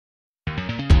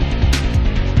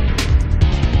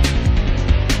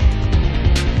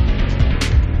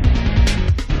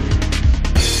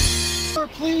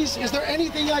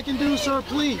I can do, sir,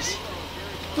 please.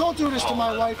 Don't do this to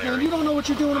my wife, man. You don't know what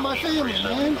you're doing to my family,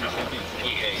 man.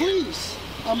 Please.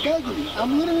 I'm begging you.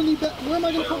 I'm literally where am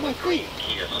I going to put my feet?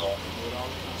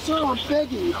 Sir, I'm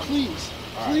begging you, please.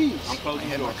 Please.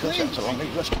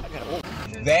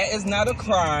 That is not a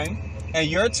crime, and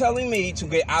you're telling me to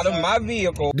get out of my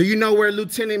vehicle. Do you know where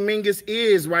Lieutenant Mingus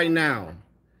is right now?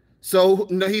 So,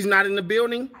 no, he's not in the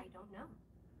building? I don't know.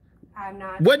 I'm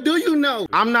not. What do you know?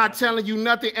 I'm not telling you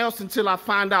nothing else until I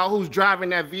find out who's driving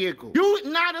that vehicle. You're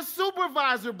not a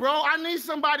supervisor, bro. I need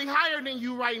somebody higher than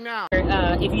you right now.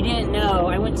 If you didn't know,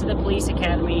 I went to the police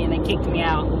academy and they kicked me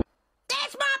out.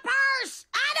 That's my purse!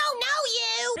 I don't know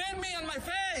you! Spit me on my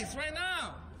face right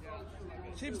now!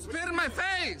 She spit in my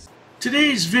face!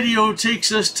 Today's video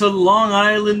takes us to Long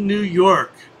Island, New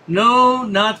York. No,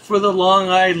 not for the Long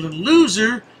Island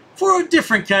loser, for a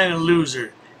different kind of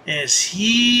loser. As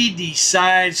he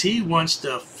decides he wants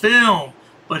to film,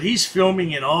 but he's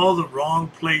filming in all the wrong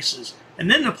places.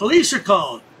 And then the police are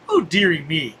called. Oh, dearie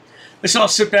me. Let's all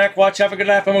sit back, watch, have a good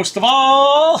laugh, and most of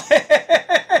all,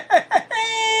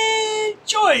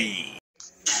 enjoy!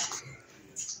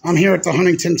 I'm here at the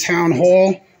Huntington Town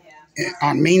Hall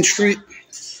on Main Street.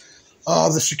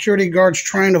 The security guard's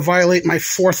trying to violate my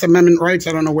Fourth Amendment rights.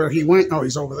 I don't know where he went. Oh,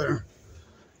 he's over there.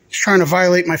 He's trying to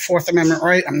violate my Fourth Amendment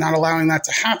right. I'm not allowing that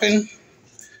to happen.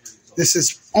 This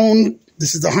is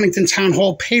the Huntington Town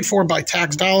Hall, paid for by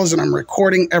tax dollars, and I'm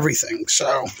recording everything.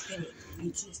 So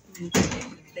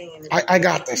I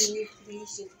got this.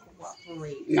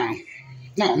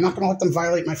 No, I'm not going to let them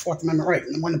violate my Fourth Amendment right.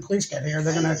 And when the police get here,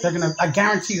 they're gonna. I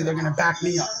guarantee you, they're gonna back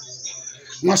me up.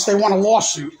 Unless they want a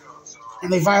lawsuit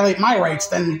and they violate my rights,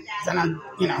 then I'm,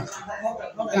 yeah,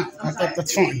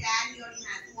 that's fine.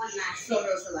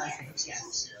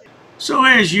 So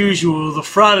as usual, the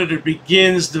Frauditor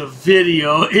begins the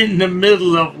video in the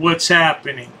middle of what's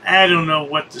happening. I don't know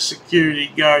what the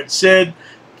security guard said.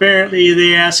 Apparently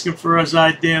they ask him for his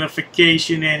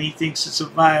identification and he thinks it's a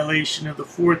violation of the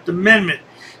Fourth Amendment.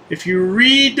 If you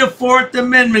read the Fourth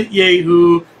Amendment,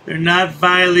 yahoo, they're not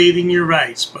violating your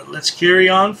rights. But let's carry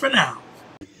on for now.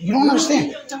 You don't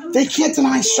understand. They can't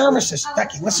deny services.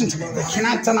 Becky, listen to me. They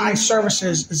cannot deny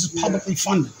services. This is publicly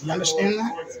funded. You understand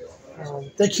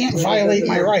that? They can't violate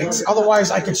my rights. Otherwise,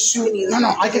 I could sue.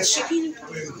 No, I could sue.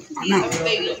 No.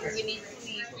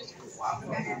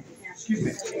 Excuse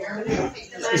me.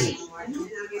 Do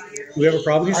we have a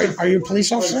problem here? Are you a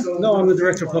police officer? No, I'm the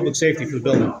director of public safety for the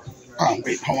building. Oh,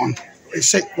 wait, hold on.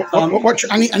 Say,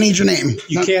 I need your name.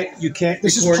 You can't.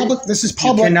 This is public. This is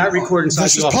public. You cannot record inside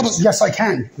this the is office. Public. Yes, I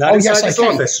can. Not inside yes, this I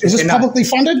can. office. Is this publicly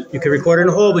funded? You can record in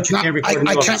the hall, but you can't record in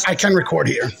the office. I can record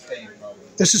here.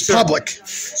 This is public.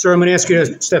 Sir, I'm going to ask you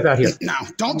to step out here. No,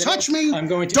 don't touch me. I'm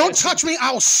going to. Don't touch me.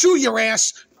 I will sue your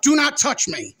ass. Do not touch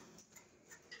me.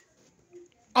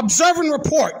 Observe and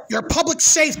report. You're public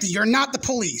safety. You're not the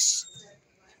police.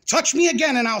 Touch me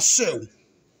again and I'll sue.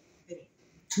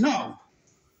 No.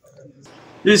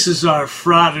 This is our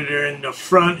Frauditor in the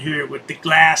front here with the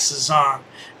glasses on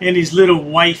and his little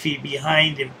wifey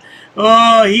behind him.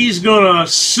 Oh, he's gonna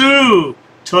sue.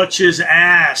 Touch his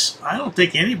ass. I don't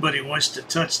think anybody wants to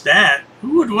touch that.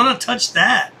 Who would want to touch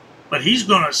that? But he's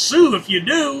gonna sue if you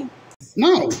do.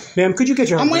 No. Ma'am, could you get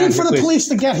your I'm waiting for the police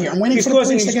to get here. I'm waiting for the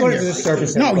police to get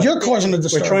here. No, you're causing the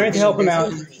disturbance. We're trying to help him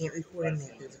out.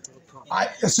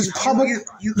 This is public.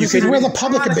 This is where the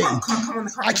public could be.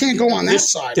 I can't go on that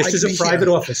side. This is a private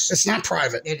office. It's not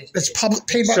private. It's public.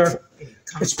 Paid by. Sir.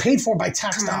 It's paid for by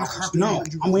tax dollars. No,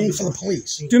 I'm waiting for the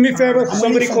police. Do me a favor.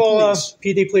 Somebody call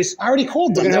PD, please. I already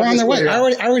called them. They're on their way. I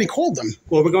already called them.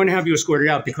 Well, we're going to have you escorted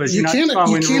out because you're not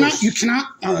following the rules. You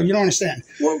cannot. No, you don't understand.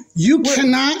 You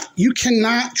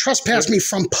cannot trespass me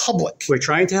from public. We're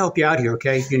trying to help you out here,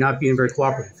 okay? You're not being very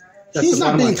cooperative. He's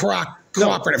not being cooperative.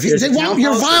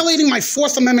 You're violating my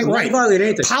Fourth Amendment right.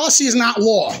 Policy is not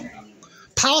law.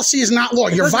 Policy is not law.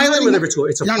 You're violating.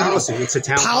 It's a policy. It's a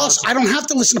town policy. I don't have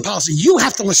to listen to policy. You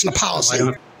have to listen to policy.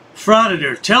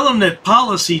 Frauditor, tell him that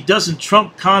policy doesn't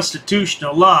trump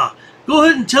constitutional law. Go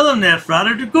ahead and tell him that,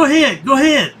 Frauditor. Go ahead. Go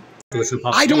ahead.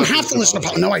 I don't have to listen to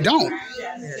policy. No, I don't.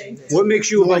 What makes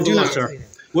you above the law, sir?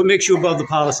 What makes you above the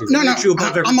policy? No, I'm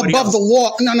above the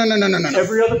law. No.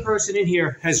 Every other person in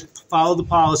here has followed the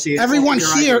policy. Everyone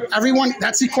here,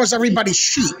 that's because everybody's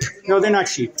sheep. No, they're not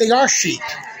sheep. They are sheep.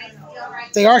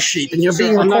 They are sheep, and you're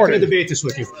being recorded. I'm not going to debate this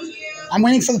with you. I'm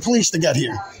waiting for the police to get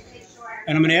here.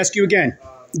 And I'm going to ask you again.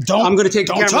 I'm going to take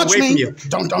the camera away from you.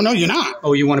 Don't, no, you're not.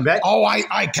 Oh, you want to bet? Oh,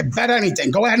 I can bet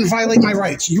anything. Go ahead and violate my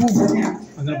rights. I'm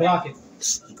going to block it.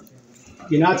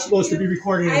 You're not supposed to be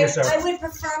recording in here, sir. I would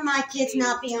prefer my kids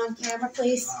not be on camera,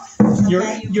 please. You're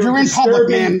in public,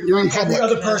 man. You're in public.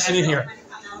 Every other person in here.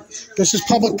 This is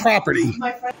public property.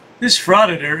 This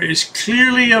Frauditor is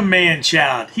clearly a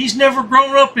man-child. He's never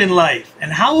grown up in life.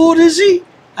 And how old is he?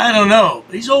 I don't know.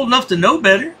 He's old enough to know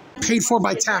better. Paid for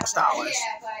by tax dollars.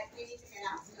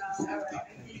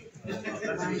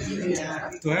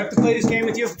 Do I have to play this game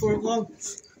with you for long?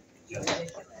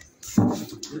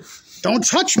 Don't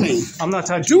touch me. I'm not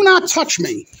touching. Do not touch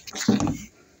me.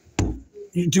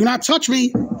 You do not touch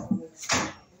me.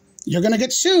 You're going to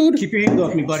get sued. Keep your hand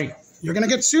off me, buddy. You're going to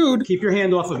get sued. Keep your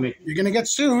hand off of me. You're going to get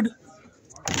sued.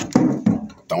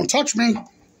 Don't touch me.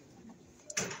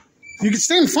 You can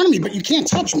stand in front of me, but you can't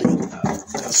touch me.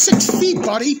 6 feet,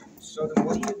 buddy.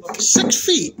 6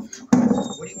 feet.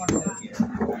 What do you want to do here?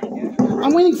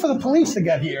 I'm waiting for the police to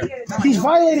get here. He's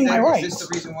violating my rights. Is this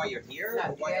the reason why you're here?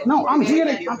 No, I'm here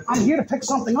to pick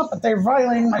something up, but they're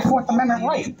violating my Fourth Amendment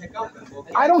right.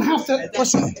 I don't have to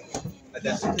listen.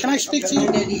 Can I speak to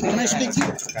you? Can I speak to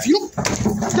you? If you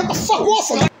get the fuck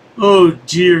off of me. Oh,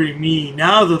 dearie me.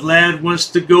 Now the lad wants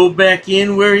to go back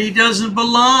in where he doesn't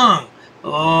belong.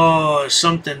 Oh,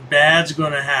 something bad's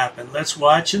going to happen. Let's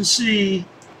watch and see.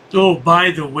 Oh,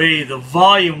 by the way, the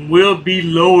volume will be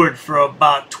lowered for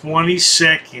about 20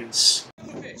 seconds.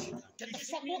 Get the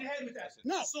fuck off.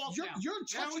 No, you're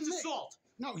touching me. Assault.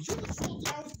 No, you assaulted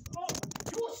me.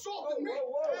 You assaulted me.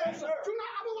 I'm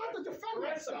allowed to defend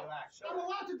myself. I'm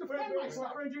allowed to defend myself.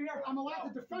 I'm allowed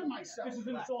to defend myself. This is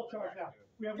an assault charge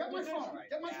now. Get my phone.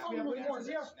 Get my phone and record this.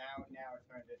 Now it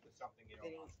turns into something you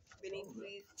don't want. Vinny,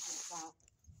 please stop.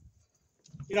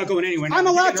 You're not going anywhere now. I'm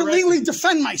allowed to legally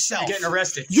defend myself. You're getting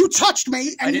arrested. You touched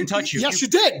me. And I didn't touch you. Yes, you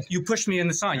did. You pushed me in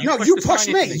the sign. No, you pushed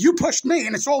me. You pushed me,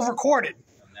 and it's all recorded.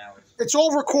 It's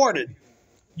all recorded.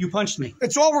 You punched me.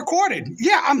 It's all recorded.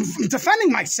 Yeah, I'm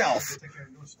defending myself.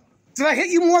 Did I hit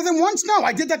you more than once? No,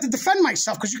 I did that to defend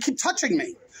myself because you keep touching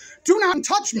me. Do not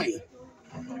touch me.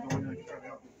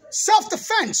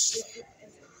 Self-defense.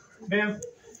 Ma'am,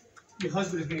 your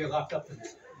husband is going to get locked up for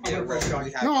this.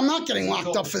 No, I'm not getting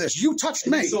locked up for this. You touched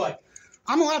me.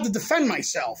 I'm allowed to defend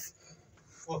myself.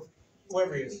 Well,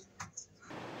 whoever he is.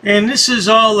 And this is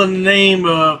all in the name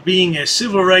of being a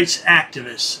civil rights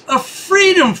activist. A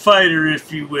freedom fighter,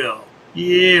 if you will.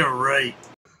 Yeah, right.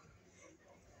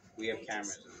 We have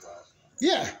cameras as well.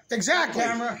 Yeah, exactly.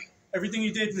 Camera. Everything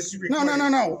you did was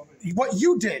No. What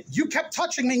you did, you kept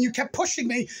touching me and you kept pushing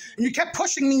me and you kept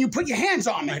pushing me and you put your hands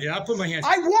on me. I did not put my hands.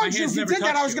 I warned you if you did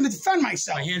that, I was going to defend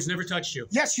myself. My hands never touched you.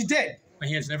 Yes, you did. My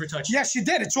hands never touched you. Yes, you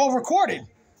did. It's all recorded.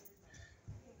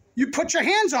 You put your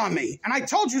hands on me and I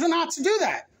told you not to do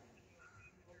that.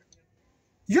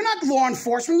 You're not law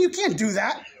enforcement. You can't do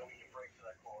that.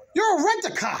 You're a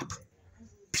rent-a-cop.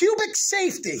 Pubic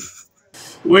safety.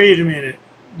 Wait a minute.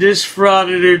 This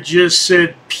Frauditor just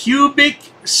said pubic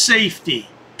safety.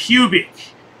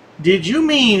 Pubic. Did you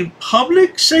mean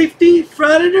public safety,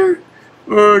 Frauditor?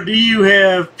 Or do you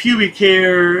have pubic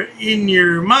hair in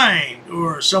your mind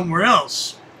or somewhere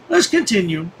else? Let's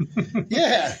continue.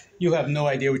 Yeah. You have no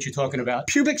idea what you're talking about.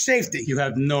 Pubic safety. You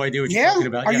have no idea what you're talking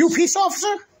about. Are you a peace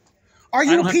officer? Are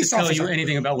you a peace officer? I don't have to tell you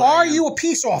anything about what Are you a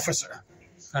peace officer?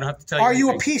 I don't have to tell you Are anything.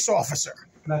 you a peace officer?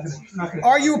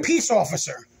 Are you a peace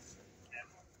officer?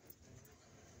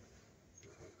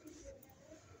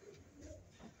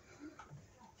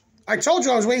 I told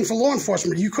you I was waiting for law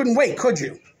enforcement. You couldn't wait, could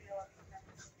you?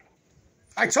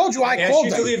 I told you I called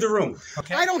them. asked you to leave the room.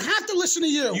 Okay. I don't have to listen to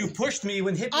you. You pushed me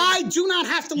when hit me. I do not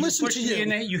have to listen to you.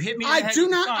 You hit me in the head. I do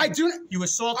not. You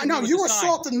assaulted me. No, you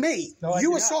assaulted me. No,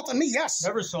 you assaulted me, yes.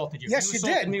 Never assaulted you. Yes, you did. You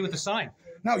assaulted me with the sign.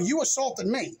 No, you assaulted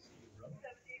me.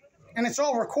 And it's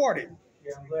all recorded.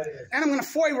 Yeah, I'm glad it is. And I'm going to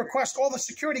FOIA request all the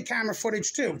security camera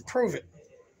footage, too. Prove it.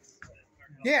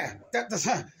 Yeah.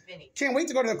 Can't wait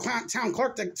to go to the town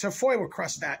clerk to FOIA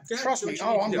request that. Trust me.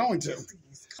 Oh, I'm going to.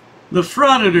 The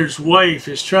Frauditor's wife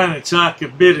is trying to talk a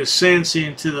bit of sense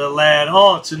into the lad,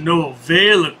 all to no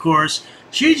avail, of course.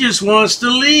 She just wants to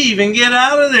leave and get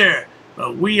out of there.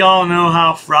 But we all know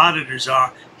how Frauditors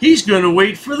are. He's going to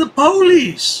wait for the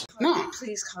police. No.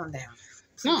 Please calm down.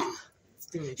 No.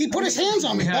 He put his hands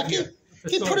on me, Becky.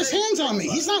 He put his hands on me.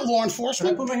 He's not law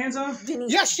enforcement. Did I put my hands on him?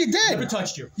 Yes, you did. Never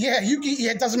touched you. Yeah,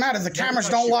 it doesn't matter. The cameras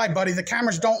don't lie, buddy. The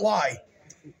cameras don't lie.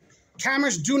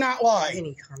 Cameras do not lie.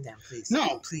 Vinny, calm down, please.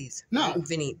 No. Please. No.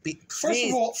 Vinny, please.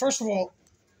 First of all,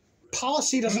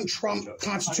 policy doesn't trump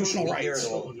constitutional rights.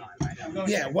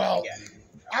 Yeah, well,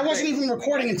 I wasn't even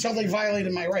recording until they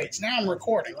violated my rights. Now I'm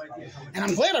recording. And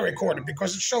I'm glad I recorded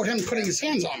because it showed him putting his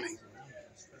hands on me.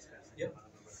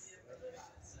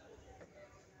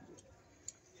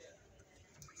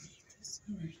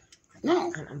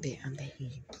 No. I'm begging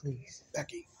you, please.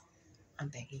 Becky. I'm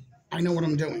begging you. I know what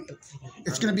I'm doing.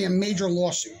 It's going to be a major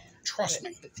lawsuit. Trust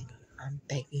me. I'm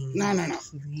begging you. No.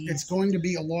 Please. It's going to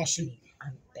be a lawsuit.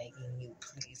 I'm begging you,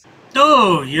 please.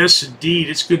 Oh, yes, indeed.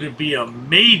 It's going to be a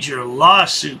major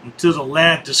lawsuit until the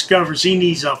lad discovers he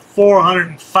needs a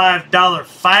 $405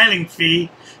 filing fee.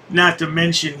 Not to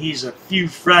mention he's a few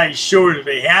fries short of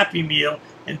a Happy Meal.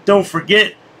 And don't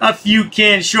forget, a few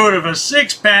cans short of a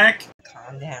six-pack.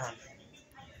 Calm down.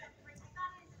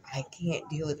 I can't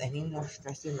deal with any more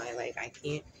stress in my life. I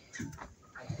can't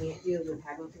deal with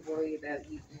having to worry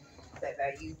about you.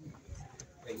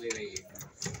 Wait.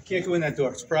 Can't go in that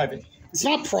door. It's private. It's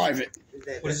not private.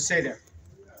 What does it say there?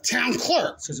 Town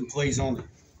clerk. It says employees only.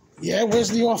 Yeah, where's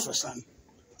the office then?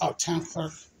 Oh, town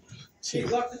clerk. Can you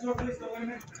lock the door, please? Wait a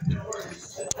minute.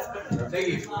 Thank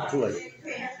you. Too late.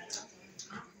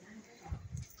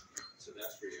 So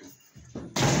that's for you.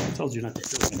 I told you not to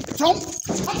do it. Don't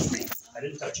touch me. I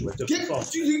didn't touch you. I took the phone.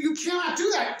 You cannot do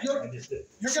that. You're going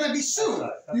to be sued.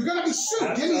 You're going to be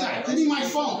sued. Give me that. Give me my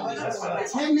phone.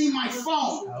 Give me my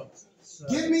phone.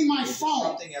 Give me my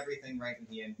phone. Disrupting everything right in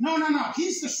here. No.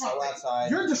 He's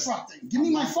disrupting. You're disrupting. Give me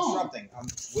my phone. Disrupting.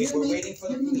 We're waiting for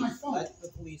the police. Give me my phone. Let the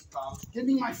police come. Give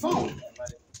me my phone.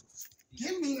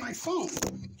 Give me my phone.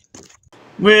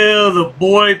 Well, the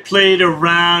boy played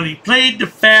around. He played the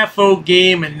FAFO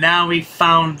game, and now he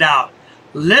found out.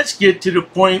 Let's get to the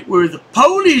point where the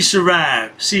police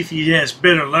arrive. See if he has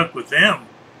better luck with them.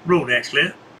 Roll that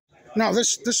clip. No,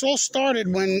 this all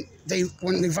started when they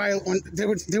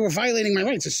were violating my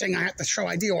rights. It's saying I have to show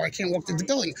ID or I can't walk through the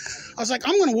building. I was like,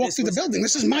 I'm going to walk through the building.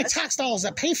 This is my tax dollars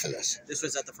that pay for this. This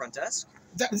was at the front desk?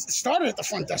 That started at the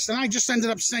front desk. And I just ended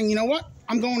up saying, you know what?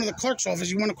 I'm going to the clerk's office.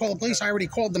 You want to call the police? I already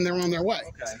called them. They're on their way.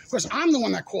 Okay. Because I'm the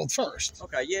one that called first.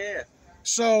 Okay, yeah.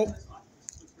 So,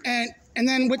 and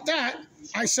then with that,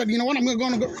 I said, you know what? I'm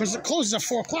going to go because it closes at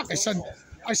 4 o'clock. I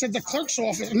said the clerk's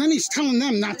office, and then he's telling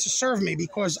them not to serve me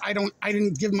because I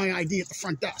didn't give my ID at the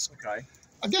front desk. Okay.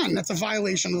 Again, that's a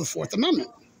violation of the Fourth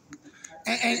Amendment.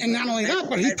 And not only that,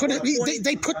 but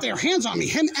they put their hands on me.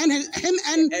 Him and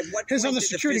his other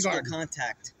security guard.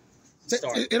 Contact.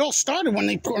 It all started when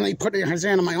they put his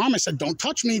hand on my arm. I said, "Don't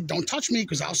touch me,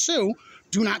 because I'll sue.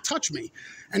 Do not touch me."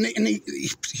 And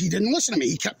he didn't listen to me.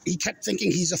 He kept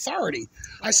thinking he's authority.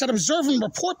 I said, "Observe and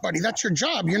report, buddy. That's your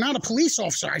job. You're not a police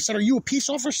officer." I said, "Are you a peace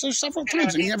officer?" Several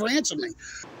times, and he never answered me.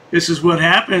 This is what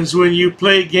happens when you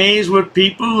play games with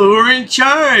people who are in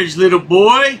charge, little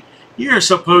boy. You're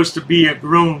supposed to be a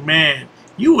grown man.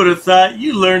 You would have thought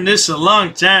you learned this a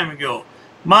long time ago.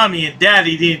 Mommy and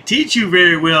Daddy didn't teach you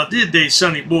very well, did they,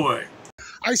 sonny boy?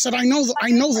 I said, I know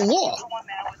the law.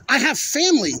 I have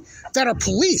family that are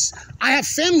police. I have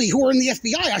family who are in the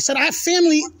FBI. I said, I have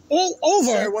family all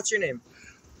over. Sir, what's your name?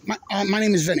 My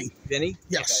name is Vinny. Vinny?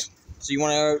 Yes. Okay. So you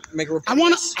want to make a report?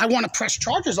 I want to press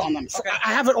charges on them. Okay.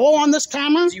 I have it all on this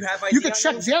camera. Do you have ID? You could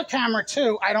check their camera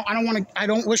too. I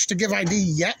don't wish to give ID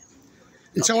yet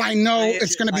until I know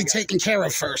it's going to be taken care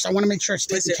of first. I want to make sure it's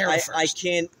taken care of first. I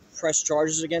can't press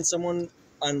charges against someone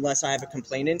unless I have a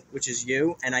complainant, which is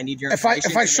you, and I need your information.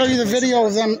 If I show you the video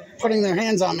of them putting their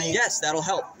hands on me, yes, that'll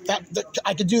help.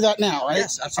 I could do that now, right?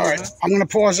 Yes, absolutely. All right, I'm going to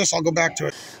pause this. I'll go back to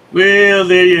it. Well,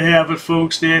 there you have it,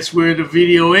 folks. That's where the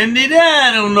video ended.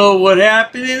 I don't know what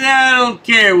happened, and I don't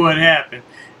care what happened,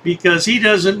 because he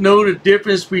doesn't know the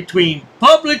difference between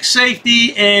public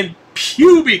safety and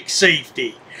pubic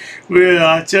safety. Well,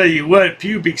 I'll tell you what,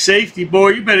 pubic safety, boy,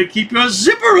 you better keep your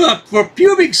zipper up for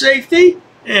pubic safety.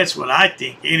 That's what I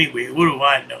think anyway. What do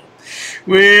I know?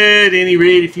 Well, at any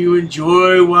rate, if you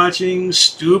enjoy watching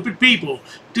stupid people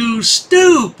do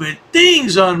stupid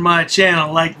things on my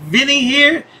channel, like Vinny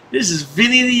here, this is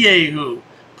Vinny the Yahoo.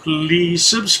 Please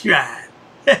subscribe.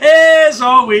 As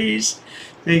always,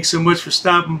 thanks so much for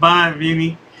stopping by,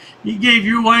 Vinny. You gave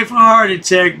your wife a heart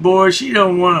attack, boy. She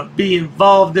don't want to be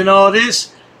involved in all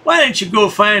this. Why don't you go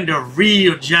find a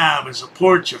real job and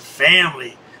support your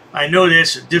family? I know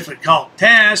that's a difficult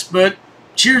task, but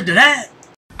cheers to that.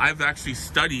 I've actually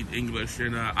studied English,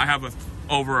 and I have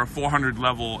over a 400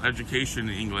 level education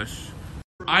in English.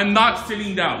 I'm not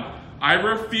sitting down. I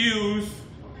refuse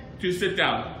to sit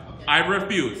down. I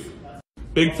refuse.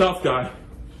 Big tough guy.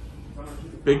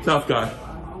 Big tough guy.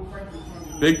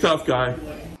 Big tough guy.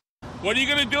 What are you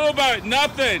gonna do about it?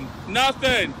 Nothing.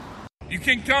 Nothing. You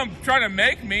can come try to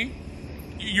make me.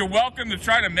 You're welcome to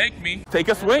try to make me. Take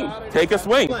a swing. Take a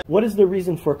swing. What is the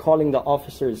reason for calling the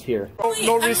officers here?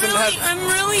 No reason. I'm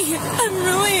really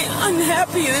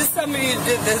unhappy that somebody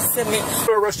did this to me.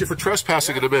 We'll arrest you for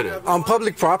trespassing in a minute. On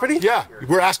public property? Yeah.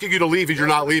 We're asking you to leave and you're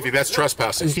not leaving. That's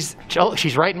trespassing.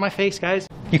 She's right in my face, guys.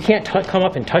 You can't come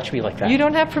up and touch me like that. You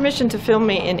don't have permission to film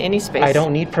me in any space. I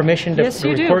don't need permission to Yes,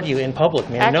 you record do. you in public,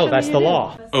 man. Actually, no, that's the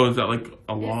law. Oh, is that like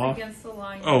a law?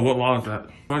 Oh, what law is that?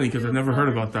 Funny, because I've never heard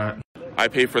about that. I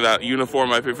pay for that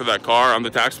uniform, I pay for that car, I'm the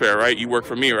taxpayer, right? You work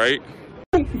for me, right?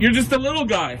 You're just a little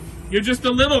guy. You're just a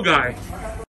little guy.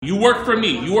 You work for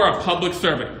me. You are a public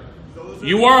servant.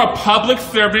 You are a public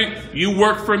servant. You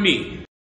work for me.